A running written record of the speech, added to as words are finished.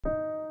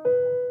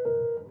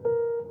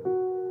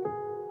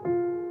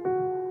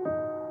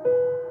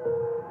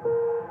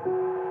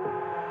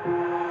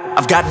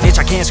I've got an itch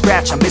I can't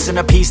scratch, I'm missing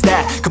a piece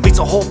that completes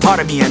a whole part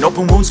of me, an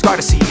open wound scar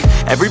to see.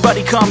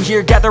 Everybody come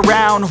here, gather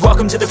round,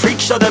 welcome to the freak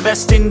show, the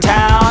best in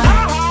town.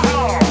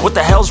 What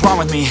the hell's wrong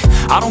with me?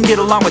 I don't get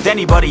along with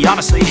anybody,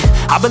 honestly.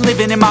 I've been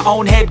living in my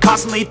own head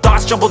constantly,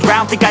 thoughts jumbled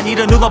round, think I need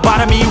a new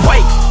lobotomy.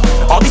 Wait,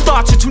 all these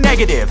thoughts are too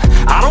negative,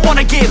 I don't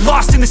wanna get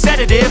lost in the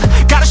sedative.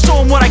 Gotta show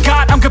them what I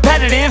got, I'm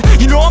competitive.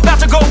 You know I'm about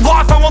to go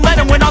off, I won't let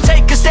them win, I'll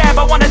take a stab.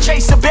 I wanna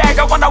chase a bag,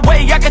 I want a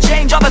way I can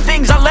change all the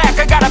things I lack.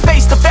 I gotta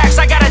face the facts,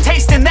 I got a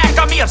taste in that.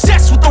 Got me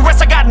obsessed with the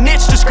rest, I got an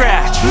itch to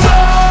scratch.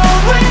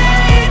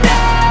 Slowly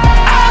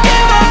now, I'll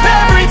give up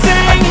everything.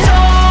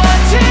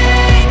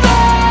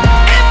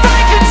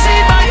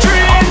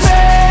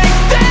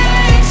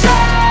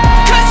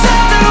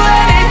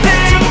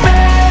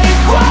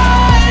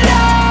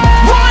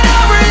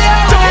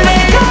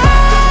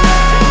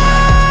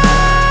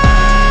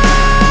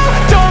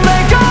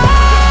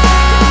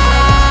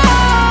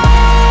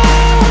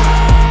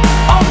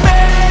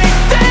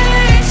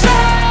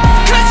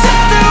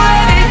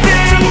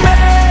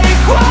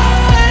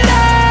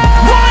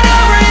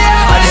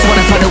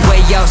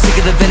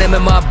 The venom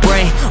in my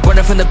brain,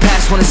 running from the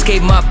past, wanna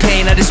escape my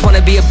pain. I just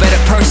wanna be a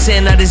better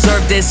person, I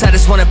deserve this, I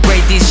just wanna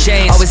break these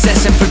chains. Always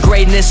asking for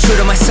greatness, true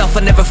to myself, I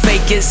never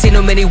fake it. Seen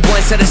too many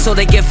once that I so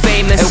they get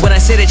famous. And when I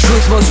say the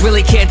truth, most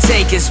really can't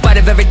take it. In spite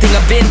of everything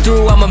I've been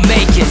through, I'ma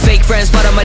make it. Fake friends, but I'm